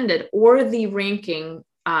attended or the ranking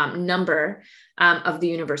number of the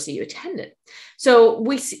university you attended. So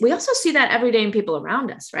we also see that every day in people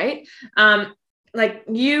around us, right? Like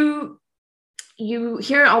you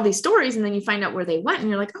hear all these stories and then you find out where they went and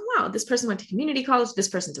you're like, oh, wow, this person went to community college. This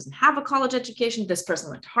person doesn't have a college education. This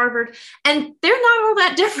person went to Harvard, and they're not all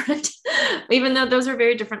that different, even though those are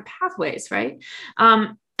very different pathways, right?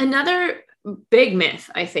 Another big myth,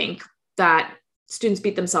 I think, that students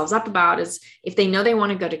beat themselves up about is if they know they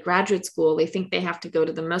want to go to graduate school, they think they have to go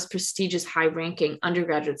to the most prestigious, high-ranking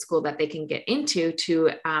undergraduate school that they can get into to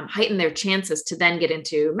heighten their chances to then get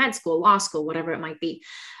into med school, law school, whatever it might be.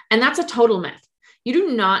 And that's a total myth. You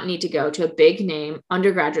do not need to go to a big name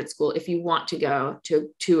undergraduate school if you want to go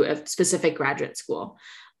to a specific graduate school.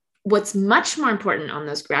 What's much more important on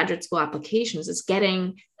those graduate school applications is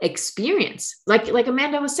getting experience. Like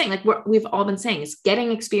Amanda was saying, like we've all been saying, is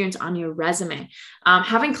getting experience on your resume,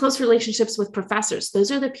 having close relationships with professors.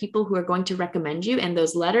 Those are the people who are going to recommend you. And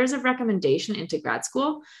those letters of recommendation into grad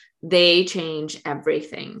school, they change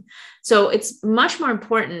everything. So it's much more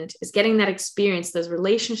important is getting that experience, those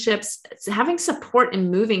relationships, having support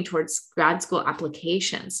in moving towards grad school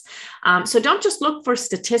applications. So don't just look for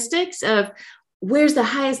statistics of where's the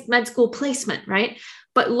highest med school placement, right?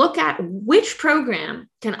 But look at which program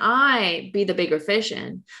can I be the bigger fish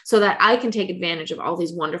in so that I can take advantage of all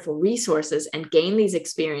these wonderful resources and gain these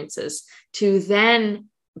experiences to then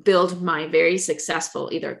build my very successful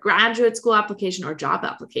either graduate school application or job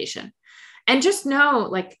application. And just know,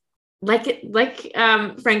 like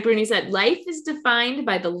Frank Bruni said, life is defined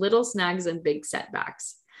by the little snags and big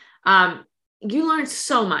setbacks. You learned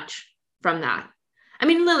so much from that. I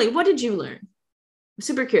mean, Lily, what did you learn? I'm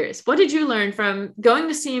super curious. What did you learn from going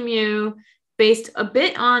to CMU based a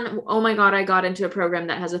bit on, oh my God, I got into a program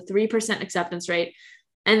that has a 3% acceptance rate,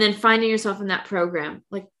 and then finding yourself in that program?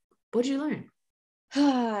 Like, what did you learn?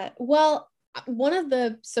 Well, one of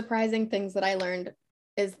the surprising things that I learned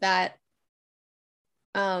is that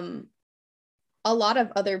a lot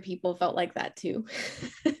of other people felt like that too.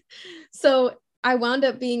 So I wound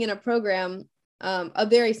up being in a program a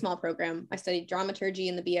very small program. I studied dramaturgy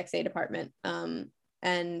in the BXA department.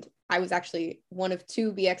 And I was actually one of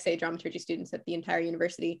 2 BXA dramaturgy students at the entire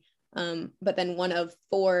university, but then one of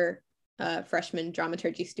 4 freshman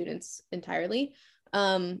dramaturgy students entirely.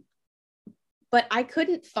 But I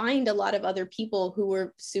couldn't find a lot of other people who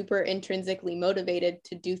were super intrinsically motivated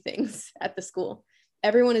to do things at the school.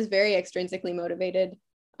 Everyone is very extrinsically motivated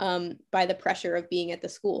by the pressure of being at the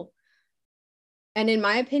school. And in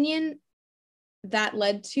my opinion, that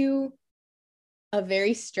led to a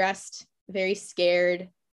very stressed, very scared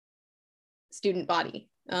student body,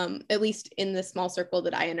 at least in the small circle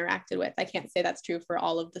that I interacted with. I can't say that's true for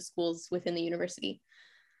all of the schools within the university.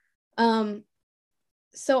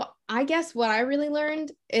 So I guess what I really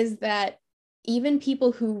learned is that even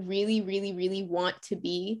people who really, really, really want to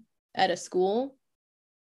be at a school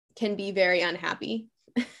can be very unhappy.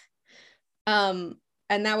 And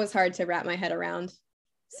that was hard to wrap my head around.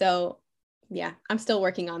 So yeah, I'm still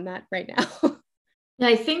working on that right now. Yeah,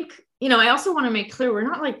 I think, I also want to make clear, we're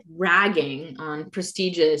not like ragging on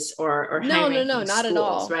prestigious or no, not schools, at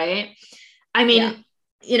all. Right? I mean,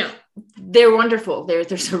 they're wonderful.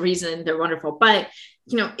 There's a reason they're wonderful. But,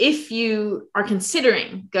 if you are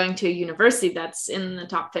considering going to a university that's in the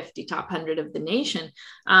top 50, top 100 of the nation,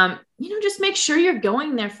 just make sure you're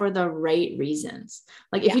going there for the right reasons.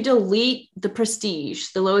 Like if you delete the prestige,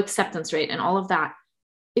 the low acceptance rate and all of that,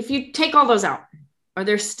 if you take all those out, are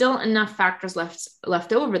there still enough factors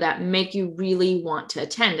left over that make you really want to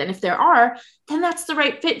attend? And if there are, then that's the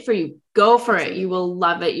right fit for you. Go for it. You will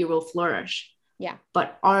love it. You will flourish. Yeah.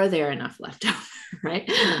 But are there enough left over,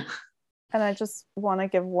 right? And I just want to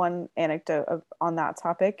give one anecdote on that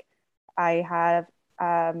topic. I have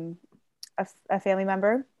a family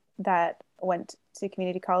member that went to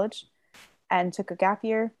community college and took a gap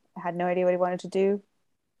year. I had no idea what he wanted to do.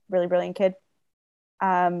 Really brilliant kid.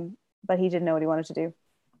 But he didn't know what he wanted to do.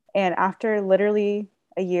 And after literally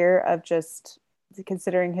a year of just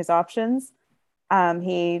considering his options,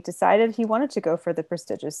 he decided he wanted to go for the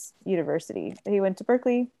prestigious university. He went to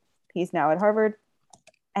Berkeley. He's now at Harvard.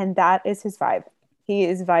 And that is his vibe. He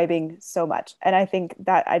is vibing so much. And I think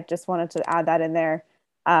that I just wanted to add that in there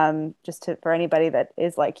for anybody that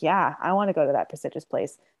is like, yeah, I want to go to that prestigious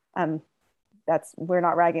place. We're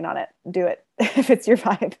not ragging on it. Do it if it's your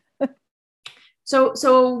vibe.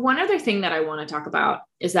 So one other thing that I want to talk about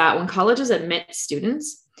is that when colleges admit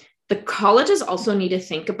students, the colleges also need to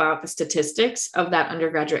think about the statistics of that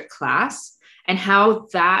undergraduate class and how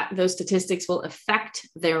those statistics will affect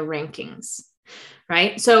their rankings,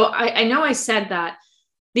 right? So I know I said that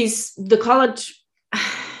the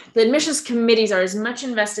admissions committees are as much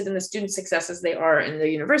invested in the student success as they are in the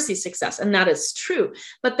university success. And that is true,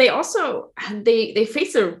 but they also, they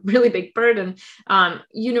face a really big burden.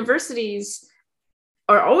 Universities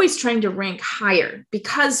are always trying to rank higher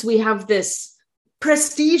because we have this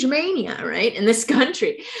prestige mania, right, in this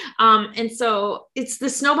country. And so it's the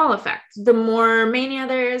snowball effect. The more mania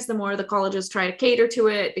there is, the more the colleges try to cater to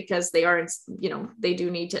it because they are, they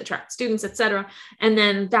do need to attract students, et cetera. And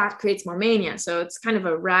then that creates more mania. So it's kind of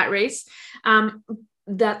a rat race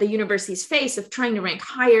that the universities face of trying to rank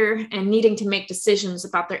higher and needing to make decisions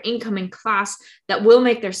about their incoming class that will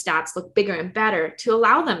make their stats look bigger and better to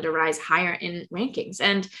allow them to rise higher in rankings.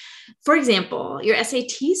 And for example, your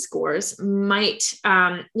SAT scores might,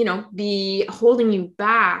 be holding you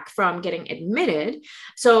back from getting admitted.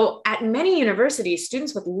 So at many universities,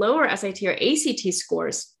 students with lower SAT or ACT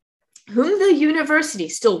scores whom the university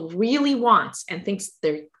still really wants and thinks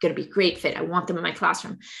they're going to be a great fit. I want them in my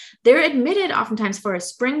classroom. They're admitted oftentimes for a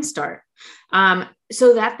spring start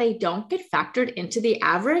so that they don't get factored into the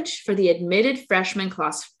average for the admitted freshman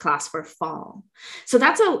class for fall. So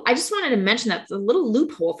I just wanted to mention that's a little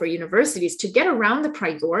loophole for universities to get around the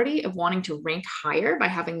priority of wanting to rank higher by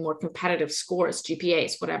having more competitive scores,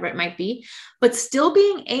 GPAs, whatever it might be, but still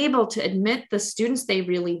being able to admit the students they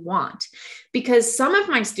really want. Because some of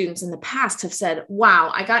my students in the past have said,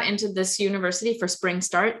 wow, I got into this university for spring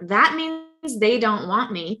start. That means they don't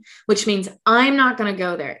want me, which means I'm not going to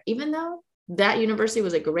go there, even though that university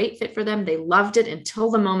was a great fit for them. They loved it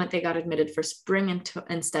until the moment they got admitted for spring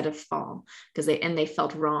instead of fall because they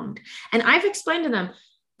felt wronged. And I've explained to them,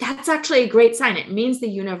 that's actually a great sign. It means the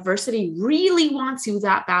university really wants you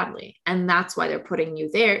that badly. And that's why they're putting you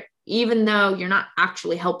there, even though you're not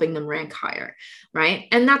actually helping them rank higher, right?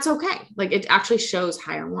 And that's okay. Like it actually shows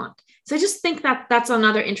higher want. So I just think that that's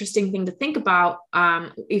another interesting thing to think about.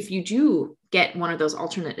 If you do get one of those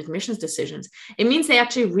alternate admissions decisions, it means they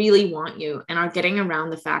actually really want you and are getting around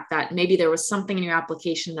the fact that maybe there was something in your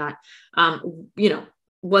application that,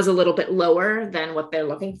 was a little bit lower than what they're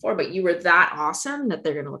looking for, but you were that awesome that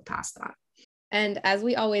they're going to look past that. And as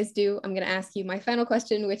we always do, I'm going to ask you my final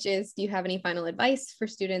question, which is, do you have any final advice for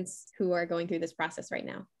students who are going through this process right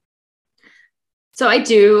now? So I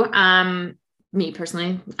do, me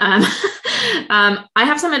personally, I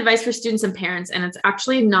have some advice for students and parents, and it's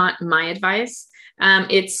actually not my advice.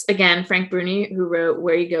 It's, again, Frank Bruni, who wrote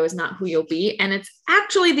Where You Go Is Not Who You'll Be. And it's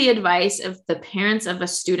actually the advice of the parents of a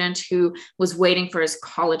student who was waiting for his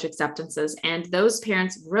college acceptances. And those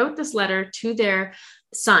parents wrote this letter to their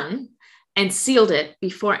son and sealed it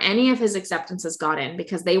before any of his acceptances got in,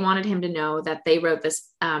 because they wanted him to know that they wrote this,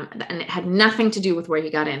 and it had nothing to do with where he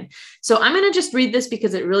got in. So I'm going to just read this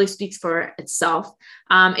because it really speaks for itself.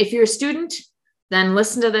 If you're a student, then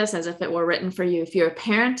listen to this as if it were written for you. If you're a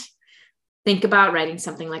parent, think about writing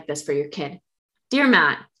something like this for your kid. Dear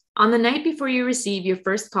Matt, on the night before you receive your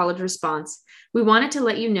first college response, we wanted to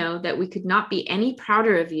let you know that we could not be any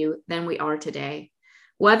prouder of you than we are today.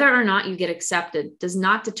 Whether or not you get accepted does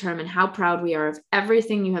not determine how proud we are of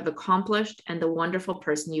everything you have accomplished and the wonderful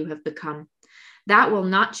person you have become. That will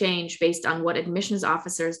not change based on what admissions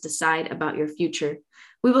officers decide about your future.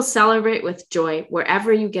 We will celebrate with joy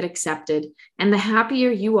wherever you get accepted, and the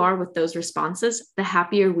happier you are with those responses, the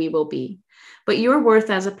happier we will be. But your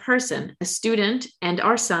worth as a person, a student, and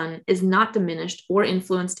our son is not diminished or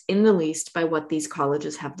influenced in the least by what these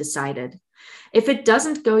colleges have decided. If it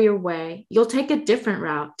doesn't go your way, you'll take a different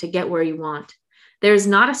route to get where you want. There is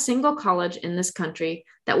not a single college in this country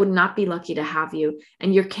that would not be lucky to have you,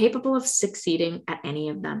 and you're capable of succeeding at any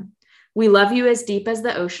of them. We love you as deep as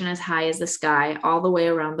the ocean, as high as the sky, all the way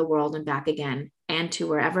around the world and back again, and to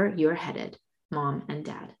wherever you're headed, Mom and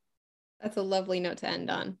Dad. That's a lovely note to end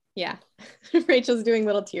on. Yeah. Rachel's doing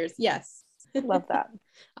little tears. Yes. Love that.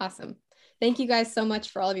 Awesome. Thank you guys so much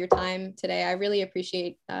for all of your time today. I really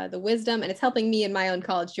appreciate the wisdom, and it's helping me in my own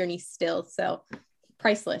college journey still. So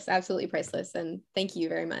priceless, absolutely priceless. And thank you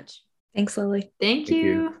very much. Thanks, Lily. Thank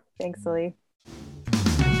you. Thanks, Lily.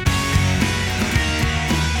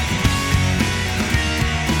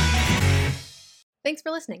 Thanks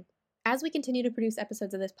for listening. As we continue to produce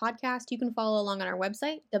episodes of this podcast, you can follow along on our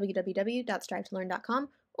website, www.strive2learn.com,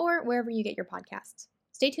 or wherever you get your podcasts.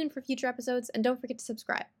 Stay tuned for future episodes, and don't forget to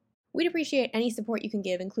subscribe. We'd appreciate any support you can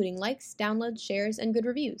give, including likes, downloads, shares, and good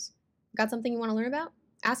reviews. Got something you want to learn about?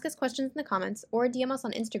 Ask us questions in the comments or DM us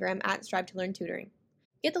on Instagram at strive2learn-tutoring.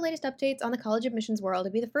 Get the latest updates on the college admissions world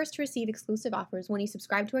and be the first to receive exclusive offers when you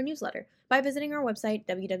subscribe to our newsletter by visiting our website,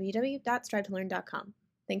 www.strive2learn.com.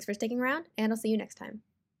 Thanks for sticking around, and I'll see you next time.